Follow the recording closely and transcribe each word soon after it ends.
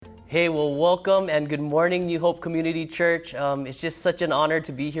Hey, well, welcome and good morning, New Hope Community Church. It's just such an honor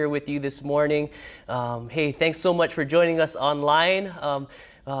to be here with you this morning. Hey, thanks so much for joining us online.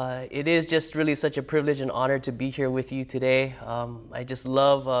 It is just really such a privilege and honor to be here with you today. I just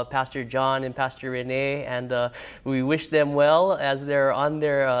love Pastor John and Pastor Renee, and we wish them well as they're on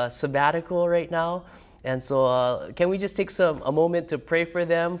their sabbatical right now. And so can we just take a moment to pray for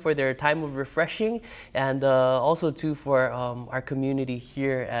them, for their time of refreshing, and also too for our community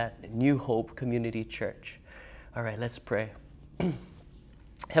here at New Hope Community Church. All right, let's pray.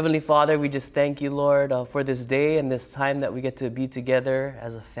 Heavenly Father, we just thank you, Lord, for this day and this time that we get to be together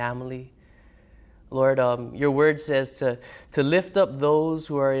as a family. Lord, your word says to lift up those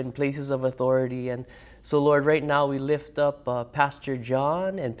who are in places of authority. And so, Lord, right now we lift up Pastor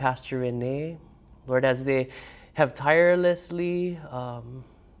John and Pastor Renee. Lord, as they have tirelessly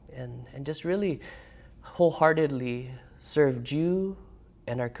and just really wholeheartedly served you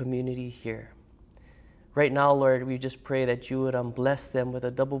and our community here. Right now, Lord, we just pray that you would bless them with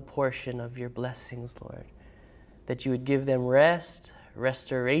a double portion of your blessings, Lord. That you would give them rest,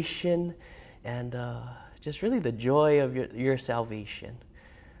 restoration, and just really the joy of your salvation.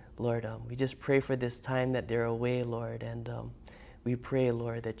 Lord, we just pray for this time that they're away, Lord, and we pray,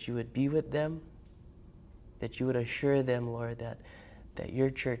 Lord, that you would be with them, that you would assure them, Lord, that your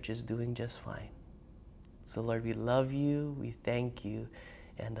church is doing just fine. So, Lord, we love you, we thank you,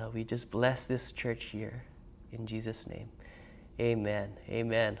 and we just bless this church here. In Jesus' name, amen,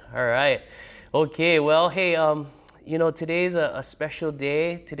 amen. All right. Okay, well, hey, today's a special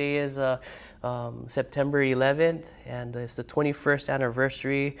day. Today is September 11th, and it's the 21st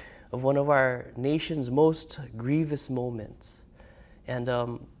anniversary of one of our nation's most grievous moments. And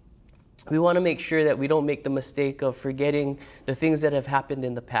we want to make sure that we don't make the mistake of forgetting the things that have happened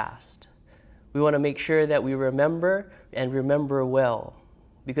in the past. We want to make sure that we remember and remember well.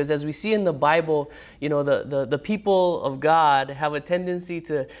 Because as we see in the Bible, the people of God have a tendency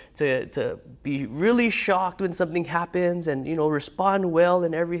to be really shocked when something happens and, respond well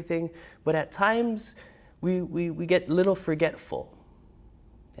and everything. But at times, we get a little forgetful.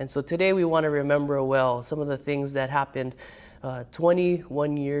 And so today we want to remember well some of the things that happened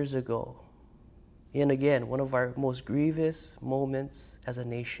 21 years ago. And again, one of our most grievous moments as a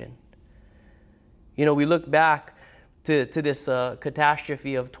nation. We look back to this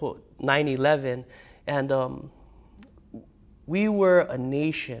catastrophe of 9/11, and we were a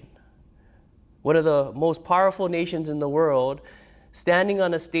nation, one of the most powerful nations in the world, standing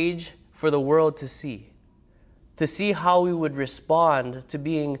on a stage for the world to see how we would respond to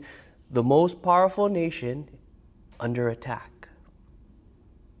being the most powerful nation under attack.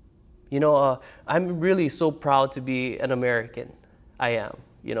 I'm really so proud to be an American. I am.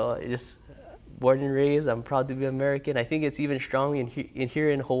 Just born and raised, I'm proud to be American. I think it's even strong here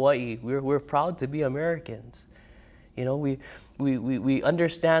in Hawaii. We're proud to be Americans. We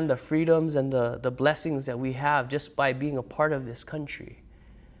understand the freedoms and the blessings that we have just by being a part of this country.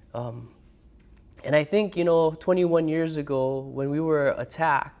 And I think, 21 years ago when we were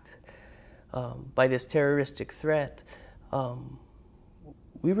attacked by this terroristic threat,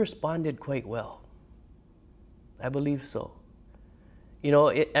 we responded quite well. I believe so.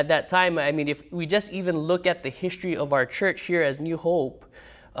 At that time, if we just even look at the history of our church here as New Hope,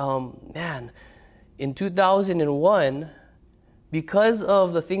 in 2001, because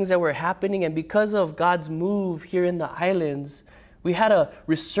of the things that were happening and because of God's move here in the islands, we had a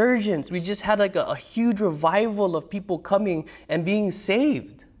resurgence. We just had like a huge revival of people coming and being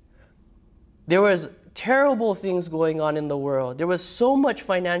saved. There was terrible things going on in the world. There was so much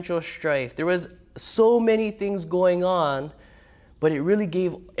financial strife. There was so many things going on, but it really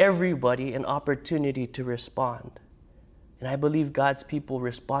gave everybody an opportunity to respond. And I believe God's people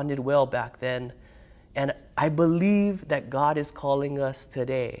responded well back then. And I believe that God is calling us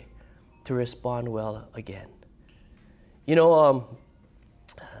today to respond well again.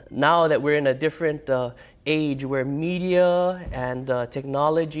 Now that we're in a different age where media and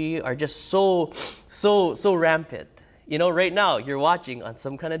technology are just so rampant. Right now you're watching on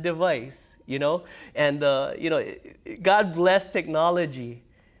some kind of device, and God bless technology.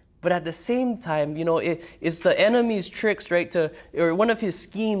 But at the same time, it's the enemy's tricks, right? Or one of his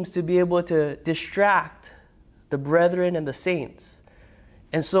schemes to be able to distract the brethren and the saints.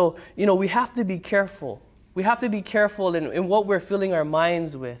 And so, we have to be careful. We have to be careful in what we're filling our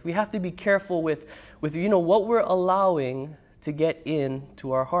minds with. We have to be careful with what we're allowing to get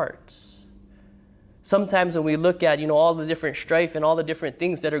into our hearts. Sometimes when we look at, all the different strife and all the different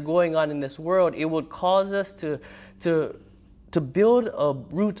things that are going on in this world, it would cause us to build a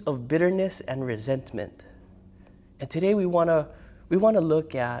root of bitterness and resentment. And today we want to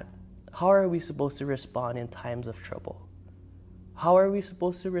look at How are we supposed to respond in times of trouble? How are we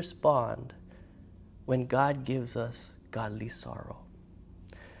supposed to respond when God gives us godly sorrow?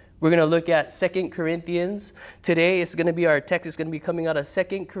 We're going to look at 2 Corinthians. Today it's going to be our text is going to be coming out of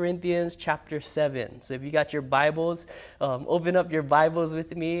 2 Corinthians chapter 7. So if you got your Bibles, open up your Bibles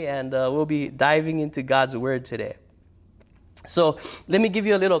with me, and we'll be diving into God's Word today. So let me give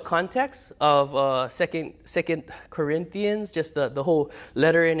you a little context of Second Corinthians, just the whole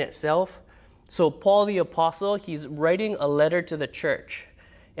letter in itself. So Paul the Apostle, he's writing a letter to the church.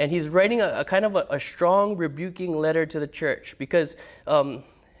 And he's writing a kind of a strong rebuking letter to the church because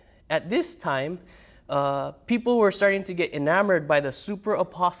at this time, people were starting to get enamored by the super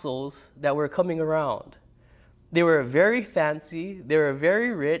apostles that were coming around. They were very fancy, they were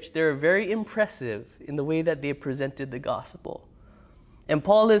very rich, they were very impressive in the way that they presented the gospel. And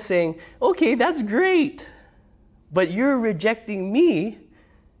Paul is saying, okay, that's great, but you're rejecting me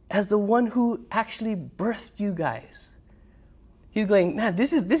as the one who actually birthed you guys. He's going, man,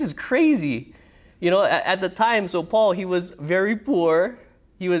 this is crazy. You know, at the time, so Paul, he was very poor.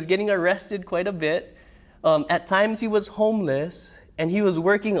 He was getting arrested quite a bit. At times he was homeless, and he was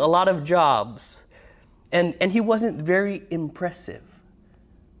working a lot of jobs. And he wasn't very impressive.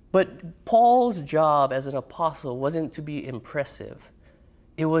 But Paul's job as an apostle wasn't to be impressive.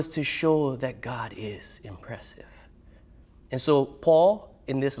 It was to show that God is impressive. And so Paul,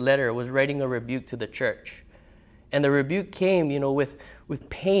 in this letter, was writing a rebuke to the church. And the rebuke came, with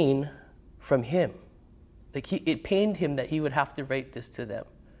pain from him. Like it pained him that he would have to write this to them.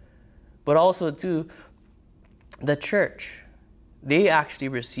 But also to the church. They actually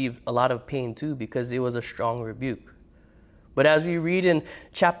received a lot of pain too because it was a strong rebuke. But as we read in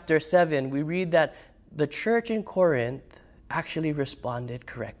chapter 7, we read that the church in Corinth actually responded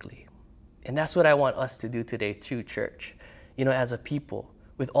correctly. And that's what I want us to do today too, church. As a people,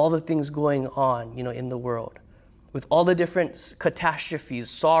 with all the things going on, in the world, with all the different catastrophes,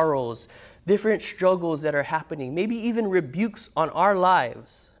 sorrows, different struggles that are happening, maybe even rebukes on our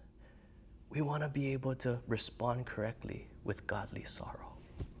lives, we want to be able to respond correctly with godly sorrow.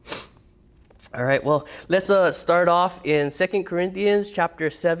 All right, well, let's start off in 2 Corinthians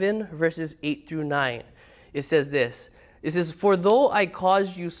chapter 7, verses 8 through 9. It says this. It says, "For though I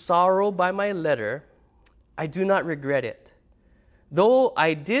caused you sorrow by my letter, I do not regret it. Though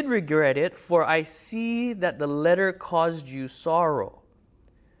I did regret it, for I see that the letter caused you sorrow,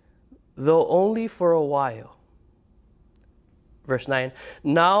 though only for a while." Verse 9,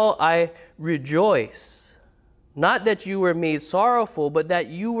 "Now I rejoice, not that you were made sorrowful, but that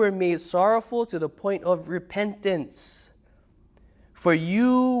you were made sorrowful to the point of repentance. For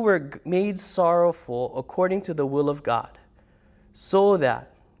you were made sorrowful according to the will of God, so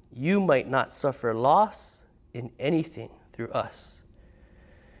that you might not suffer loss in anything through us."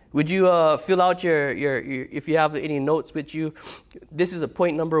 Would you fill out your, if you have any notes with you, this is a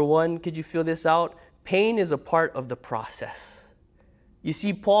point number 1. Could you fill this out? Pain is a part of the process. You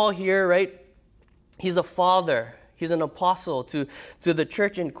see Paul here, right? He's a father. He's an apostle to the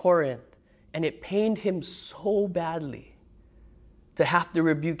church in Corinth. And it pained him so badly to have to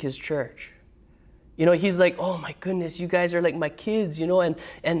rebuke his church. He's like, oh my goodness, you guys are like my kids, and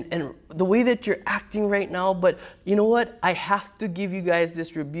the way that you're acting right now, but you know what? I have to give you guys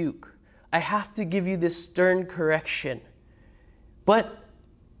this rebuke. I have to give you this stern correction. But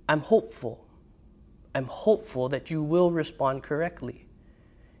I'm hopeful. I'm hopeful that you will respond correctly.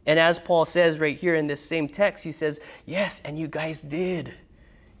 And as Paul says right here in this same text, he says, yes, and you guys did.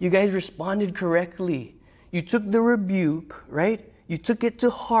 You guys responded correctly. You took the rebuke, right? You took it to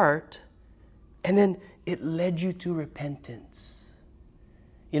heart, and then it led you to repentance.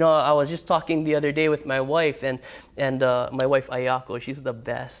 I was just talking the other day with my wife, and my wife Ayako, she's the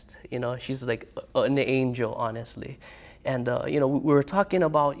best. She's like an angel, honestly. And we were talking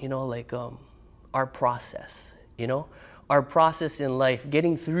about our process. Our process in life,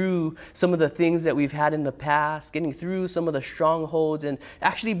 getting through some of the things that we've had in the past, getting through some of the strongholds, and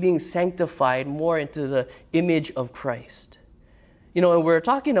actually being sanctified more into the image of Christ. And we were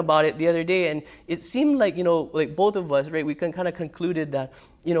talking about it the other day, and it seemed like, like both of us, right, we kind of concluded that,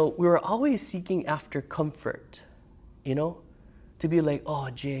 we were always seeking after comfort, to be like, oh,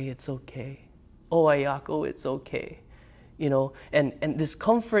 Jay, it's okay. Oh, Ayako, it's okay. And this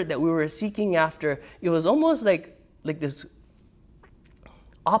comfort that we were seeking after, it was almost like this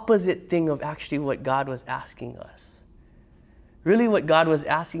opposite thing of actually what God was asking us. Really what God was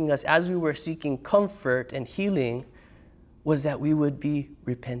asking us as we were seeking comfort and healing was that we would be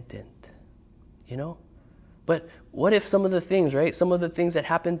repentant, But what if some of the things, right, some of the things that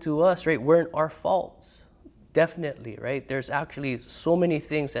happened to us, right, weren't our faults? Definitely, right? There's actually so many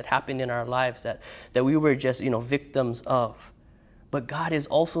things that happened in our lives that we were just, victims of. But God is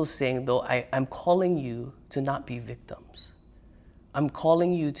also saying, though, I'm calling you to not be victims. I'm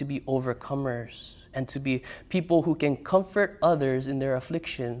calling you to be overcomers and to be people who can comfort others in their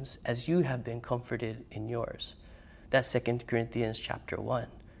afflictions as you have been comforted in yours. That's 2 Corinthians chapter 1.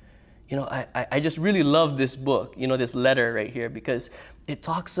 I just really love this book, this letter right here, because it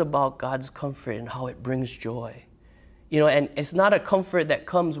talks about God's comfort and how it brings joy. And it's not a comfort that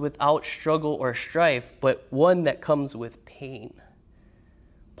comes without struggle or strife, but one that comes with pain.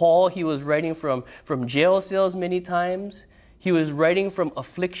 Paul, he was writing from jail cells many times. He was writing from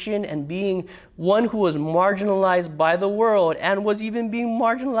affliction and being one who was marginalized by the world and was even being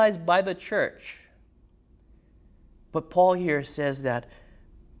marginalized by the church. But Paul here says that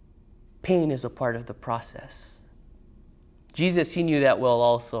pain is a part of the process. Jesus, he knew that well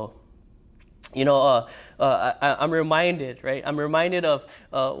also. I'm reminded, right? I'm reminded of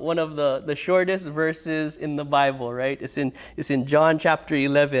one of the shortest verses in the Bible, right? It's in John chapter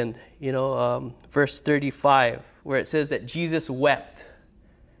 11, verse 35, where it says that Jesus wept,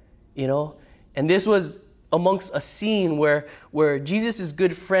 and this was amongst a scene where Jesus'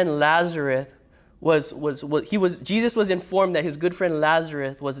 good friend Lazarus Jesus was informed that his good friend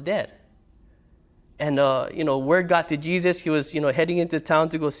Lazarus was dead. And, word got to Jesus. He was, heading into town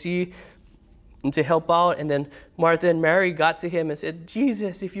to go see and to help out. And then Martha and Mary got to him and said,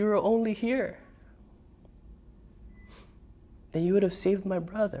 Jesus, if you were only here, then you would have saved my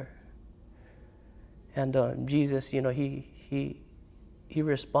brother. And Jesus, he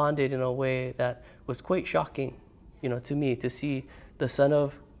responded in a way that was quite shocking, to me, to see the Son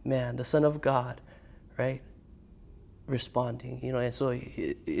of Man, the Son of God, right, responding. And so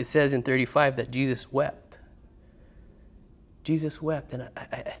it says in 35 that Jesus wept. Jesus wept, and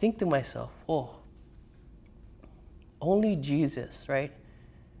I think to myself, only Jesus, right,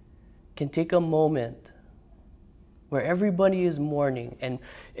 can take a moment where everybody is mourning, and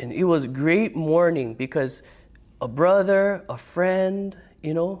it was great mourning because a brother, a friend,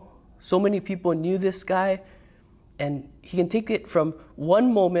 so many people knew this guy, and he can take it from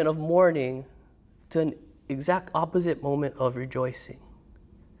one moment of mourning to an exact opposite moment of rejoicing.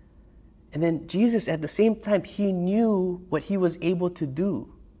 And then Jesus, at the same time, he knew what he was able to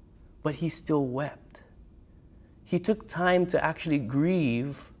do, but he still wept. He took time to actually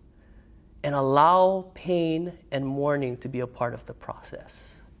grieve and allow pain and mourning to be a part of the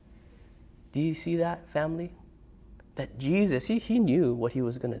process. Do you see that, family? That Jesus, he knew what he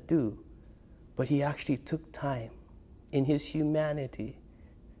was going to do, but he actually took time in his humanity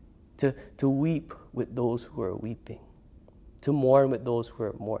to weep with those who are weeping, to mourn with those who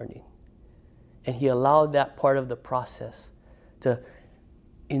are mourning. And he allowed that part of the process to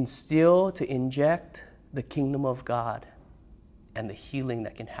inject the kingdom of God and the healing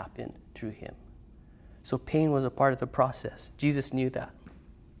that can happen through him. So pain was a part of the process. Jesus knew that.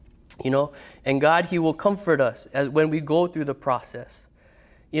 And God, he will comfort us when we go through the process.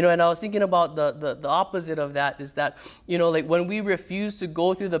 And I was thinking about the opposite of that is that, like when we refuse to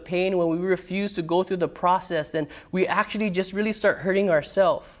go through the pain, when we refuse to go through the process, then we actually just really start hurting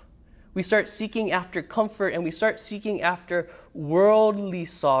ourselves. We start seeking after comfort, and we start seeking after worldly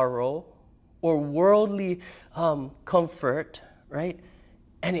sorrow or worldly comfort, right?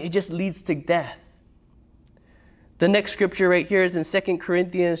 And it just leads to death. The next scripture right here is in 2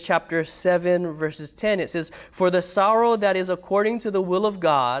 Corinthians chapter 7, verses 10. It says, "For the sorrow that is according to the will of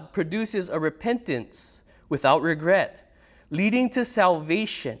God produces a repentance without regret, leading to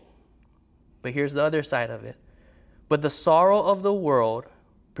salvation." But here's the other side of it. "But the sorrow of the world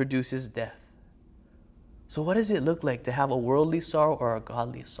produces death." So what does it look like to have a worldly sorrow or a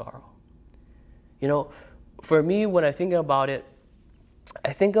godly sorrow? For me, when I think about it,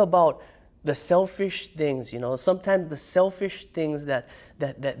 I think about the selfish things, sometimes the selfish things that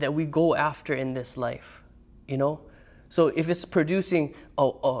we go after in this life, So if it's producing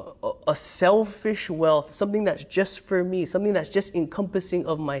a selfish wealth, something that's just for me, something that's just encompassing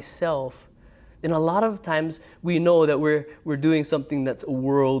of myself, then a lot of times we know that we're doing something that's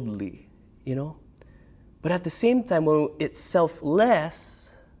worldly, But at the same time, when it's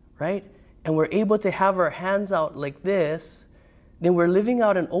selfless, right, and we're able to have our hands out like this, then we're living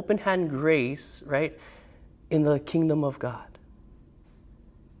out an open hand grace, right, in the kingdom of God.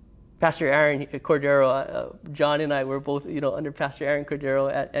 Pastor Aaron Cordero, John and I were both, under Pastor Aaron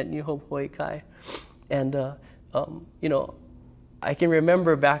Cordero at New Hope Hawaii Kai. And, I can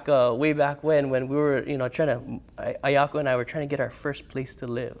remember way back when we were, Ayako and I were trying to get our first place to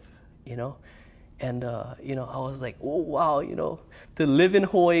live, And, I was like, oh, wow, to live in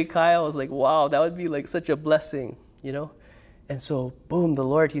Hawaii Kai, I was like, wow, that would be like such a blessing. And so, boom, the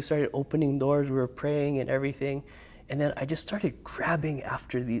Lord, He started opening doors. We were praying and everything. And then I just started grabbing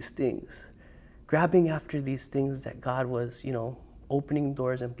after these things that God was, opening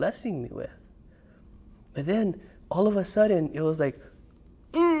doors and blessing me with. But then all of a sudden, it was like,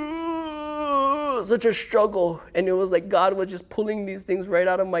 such a struggle. And it was like God was just pulling these things right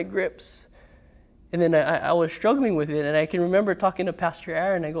out of my grips. And then I was struggling with it. And I can remember talking to Pastor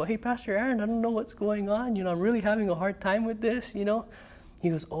Aaron. I go, hey, Pastor Aaron, I don't know what's going on. I'm really having a hard time with this, He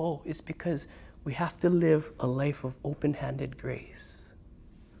goes, oh, it's because we have to live a life of open-handed grace.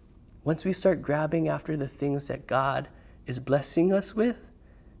 Once we start grabbing after the things that God is blessing us with,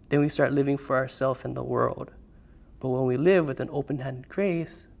 then we start living for ourselves and the world. But when we live with an open-handed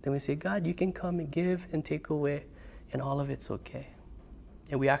grace, then we say, God, you can come and give and take away, and all of it's okay.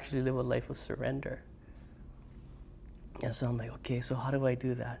 And we actually live a life of surrender. And so I'm like, okay, so how do I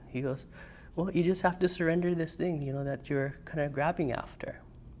do that? He goes, well, you just have to surrender this thing, that you're kind of grabbing after.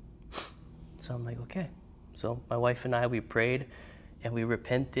 So I'm like, okay. So my wife and I, we prayed and we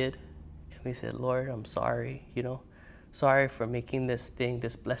repented and we said, Lord, I'm sorry, sorry for making this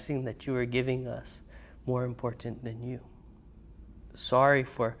blessing that you were giving us more important than you. Sorry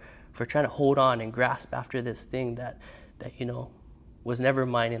for trying to hold on and grasp after this thing that was never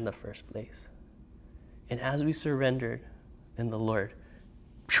mine in the first place. And as we surrendered, then the Lord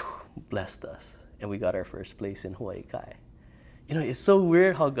blessed us, and we got our first place in Hawaii Kai. It's so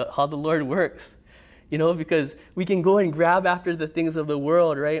weird how the Lord works, because we can go and grab after the things of the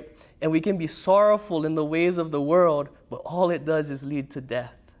world, right? And we can be sorrowful in the ways of the world, but all it does is lead to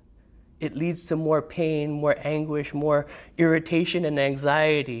death. It leads to more pain, more anguish, more irritation and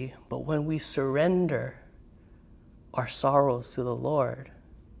anxiety. But when we surrender our sorrows to the Lord,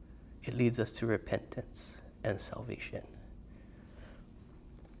 it leads us to repentance and salvation.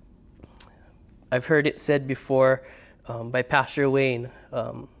 I've heard it said before by Pastor Wayne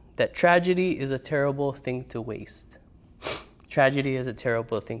that tragedy is a terrible thing to waste. Tragedy is a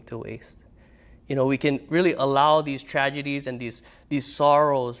terrible thing to waste. We can really allow these tragedies and these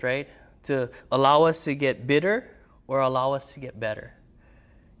sorrows, right, to allow us to get bitter or allow us to get better.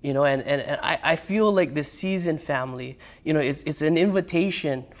 And I feel like this season, family, it's an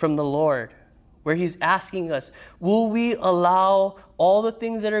invitation from the Lord where He's asking us, will we allow all the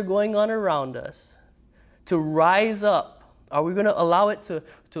things that are going on around us to rise up? Are we going to allow it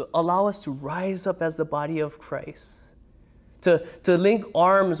to allow us to rise up as the body of Christ? To link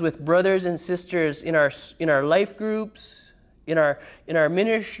arms with brothers and sisters in our life groups, in our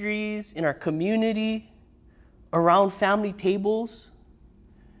ministries, in our community, around family tables?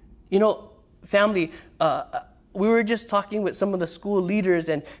 Family, we were just talking with some of the school leaders,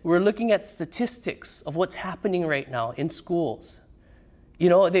 and we were looking at statistics of what's happening right now in schools.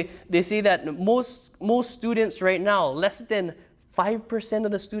 They say that most students right now, less than 5%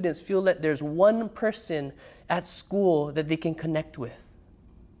 of the students feel that there's one person at school that they can connect with.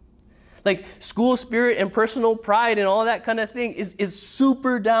 Like school spirit and personal pride and all that kind of thing is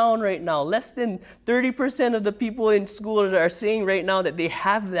super down right now. Less than 30% of the people in school are saying right now that they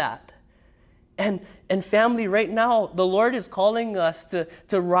have that. And family, right now, the Lord is calling us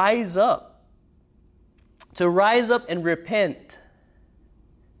to rise up. To rise up and repent.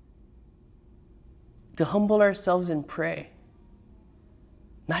 To humble ourselves and pray.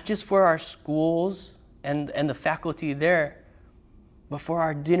 Not just for our schools and the faculty there, but for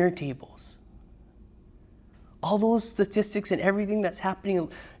our dinner tables. All those statistics and everything that's happening,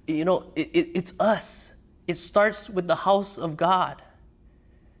 it's us. It starts with the house of God.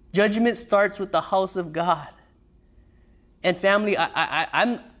 Judgment starts with the house of God. And family,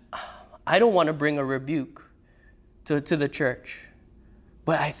 I don't want to bring a rebuke to the church,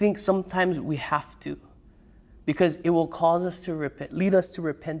 but I think sometimes we have to, because it will cause us to lead us to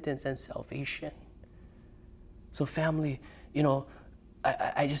repentance and salvation. So family,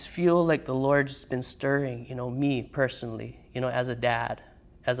 I just feel like the Lord's been stirring, me personally, as a dad,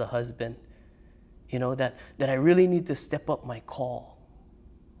 as a husband, that I really need to step up my call,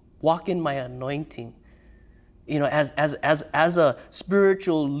 walk in my anointing, as a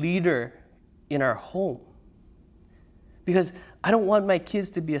spiritual leader in our home. Because I don't want my kids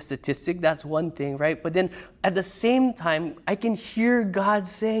to be a statistic, that's one thing, right? But then at the same time, I can hear God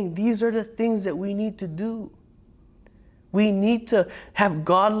saying, these are the things that we need to do. We need to have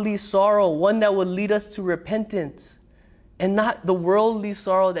godly sorrow, one that will lead us to repentance, and not the worldly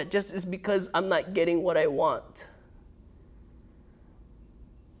sorrow that just is because I'm not getting what I want.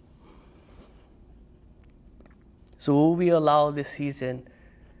 So will we allow this season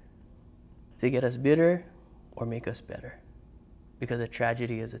to get us bitter or make us better. Because a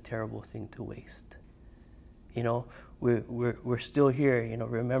tragedy is a terrible thing to waste. You know, we're still here, you know,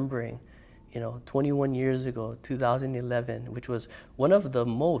 remembering, you know, 21 years ago, 2011, which was one of the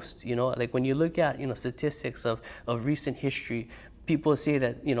most, you know, like when you look at, you know, statistics of recent history, people say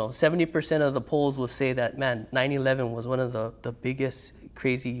that, you know, 70% of the polls will say that, man, 9/11 was one of the biggest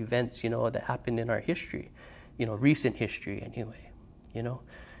crazy events, you know, that happened in our history, you know, recent history anyway, you know.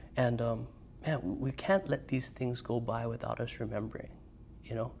 And man, we can't let these things go by without us remembering,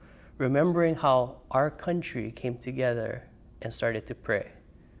 you know, remembering how our country came together and started to pray,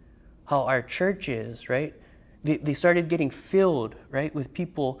 how our churches, right, they started getting filled, right, with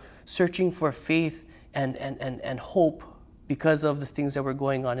people searching for faith and hope because of the things that were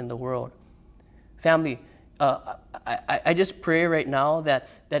going on in the world. Family, I just pray right now that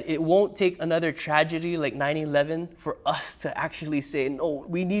it won't take another tragedy like 9/11 for us to actually say, no,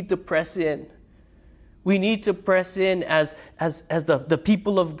 we need to press in. We need to press in as the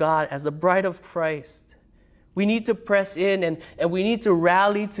people of God, as the bride of Christ. We need to press in and we need to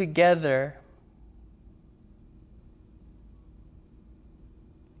rally together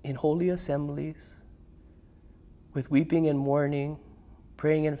in holy assemblies with weeping and mourning,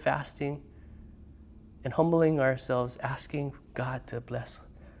 praying and fasting, and humbling ourselves, asking God to bless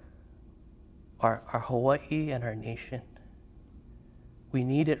our Hawaii and our nation. We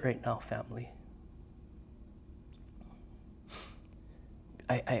need it right now, family.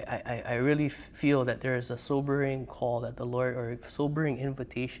 I really feel that there is a sobering call that the Lord, or a sobering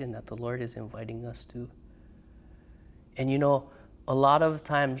invitation that the Lord is inviting us to. And you know, a lot of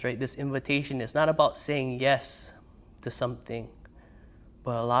times, right, this invitation is not about saying yes to something,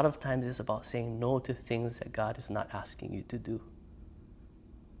 but a lot of times it's about saying no to things that God is not asking you to do.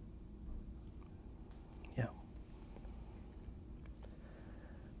 Yeah.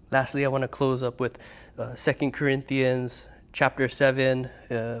 Lastly, I want to close up with 2 Corinthians chapter 7,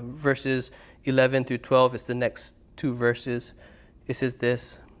 verses 11 through 12. It's the next two verses. It says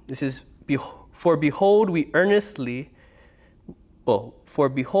this. This is, for behold,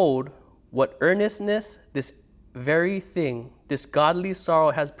 what earnestness this very thing, this godly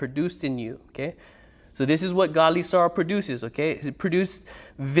sorrow has produced in you. Okay? So this is what godly sorrow produces, okay? It produced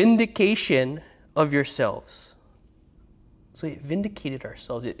vindication of yourselves. So it vindicated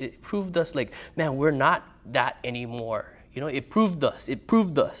ourselves. It proved us like, man, we're not that anymore. You know, it proved us. It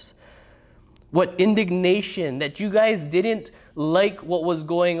proved us. What indignation that you guys didn't like what was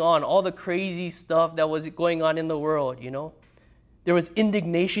going on, all the crazy stuff that was going on in the world, you know. There was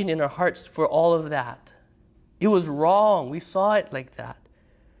indignation in our hearts for all of that. It was wrong. We saw it like that.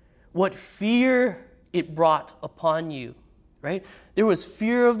 What fear it brought upon you, right? There was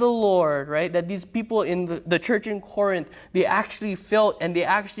fear of the Lord, right? That these people in the church in Corinth, they actually felt and they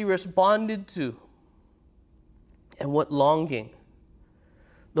actually responded to. And what longing?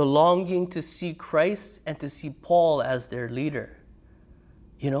 The longing to see Christ and to see Paul as their leader.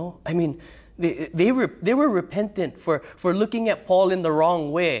 You know, I mean, they were repentant for looking at Paul in the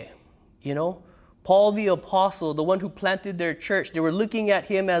wrong way, you know. Paul the apostle, the one who planted their church, they were looking at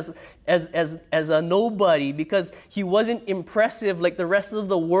him as a nobody because he wasn't impressive like the rest of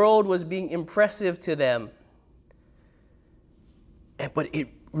the world was being impressive to them. But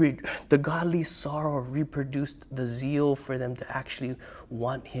the godly sorrow reproduced the zeal for them to actually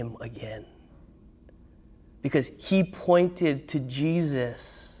want him again. Because he pointed to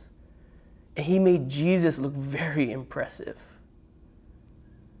Jesus and he made Jesus look very impressive.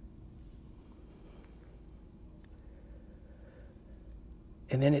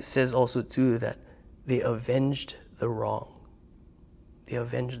 And then it says also too that they avenged the wrong. They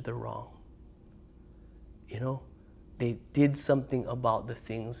avenged the wrong. You know, they did something about the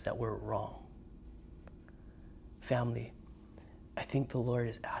things that were wrong. Family, I think the Lord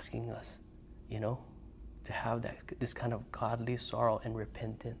is asking us, you know, to have this kind of godly sorrow and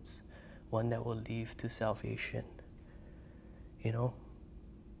repentance, one that will lead to salvation. You know,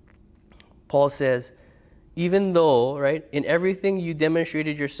 Paul says, even though, right, in everything you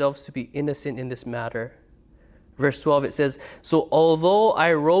demonstrated yourselves to be innocent in this matter. Verse 12, it says, so although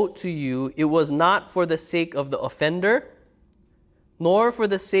I wrote to you, it was not for the sake of the offender, nor for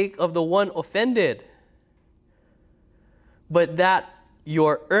the sake of the one offended, but that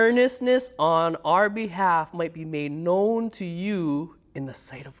your earnestness on our behalf might be made known to you in the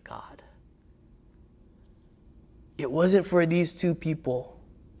sight of God. It wasn't for these two people,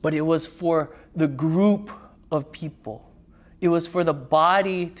 but it was for the group of people. It was for the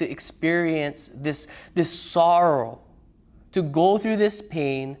body to experience this sorrow, to go through this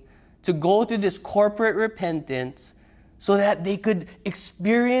pain, to go through this corporate repentance, so that they could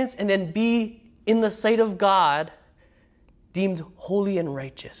experience and then be in the sight of God deemed holy and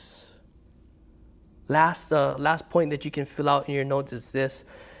righteous. Last point that you can fill out in your notes is this,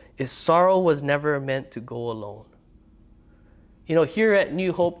 is sorrow was never meant to go alone. You know, here at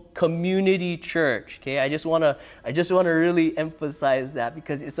New Hope Community Church, okay, I just want to really emphasize that,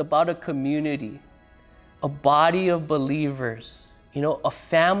 because it's about a community, a body of believers, you know, a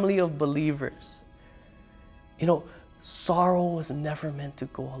family of believers. You know, sorrow was never meant to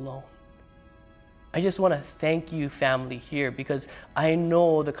go alone. I just want to thank you, family, here, because I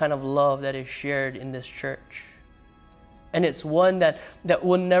know the kind of love that is shared in this church. And it's one that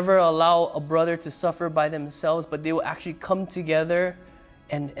will never allow a brother to suffer by themselves, but they will actually come together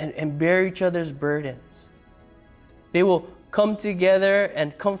and bear each other's burdens. They will come together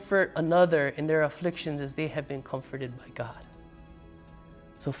and comfort another in their afflictions as they have been comforted by God.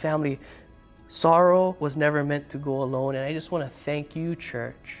 So family, sorrow was never meant to go alone. And I just want to thank you,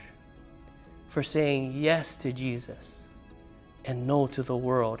 church, for saying yes to Jesus and no to the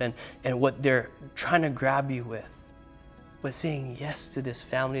world and what they're trying to grab you with, but saying yes to this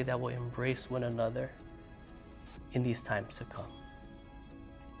family that will embrace one another in these times to come.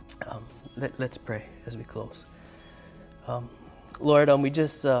 Let's pray as we close. Lord, we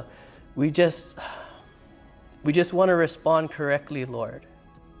just want to respond correctly, Lord.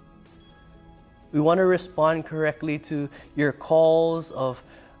 We want to respond correctly to your calls of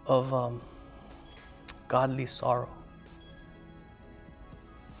godly sorrow.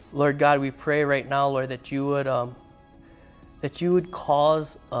 Lord God, we pray right now, Lord, that you would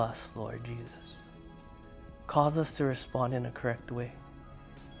cause us, Lord Jesus, cause us to respond in a correct way.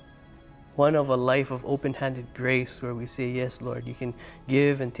 One of a life of open-handed grace where we say, yes, Lord, you can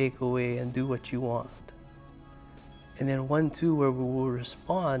give and take away and do what you want. And then one, too, where we will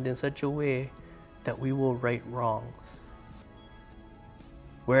respond in such a way that we will right wrongs.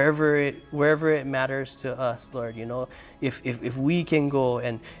 Wherever it matters to us, Lord, you know, if we can go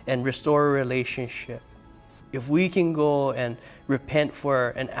and restore a relationship, if we can go and repent for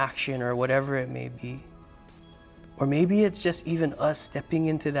an action or whatever it may be, or maybe it's just even us stepping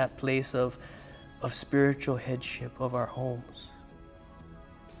into that place of spiritual headship of our homes.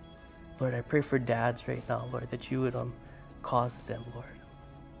 Lord, I pray for dads right now, Lord, that you would cause them, Lord,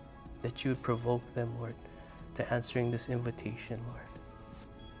 that you would provoke them, Lord, to answering this invitation, Lord.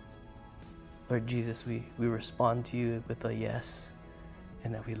 Lord Jesus, we respond to you with a yes,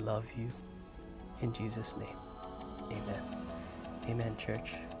 and that we love you. In Jesus' name, amen. Amen,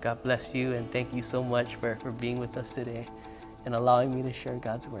 church. God bless you, and thank you so much for being with us today and allowing me to share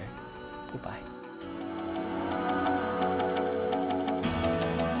God's word. Goodbye.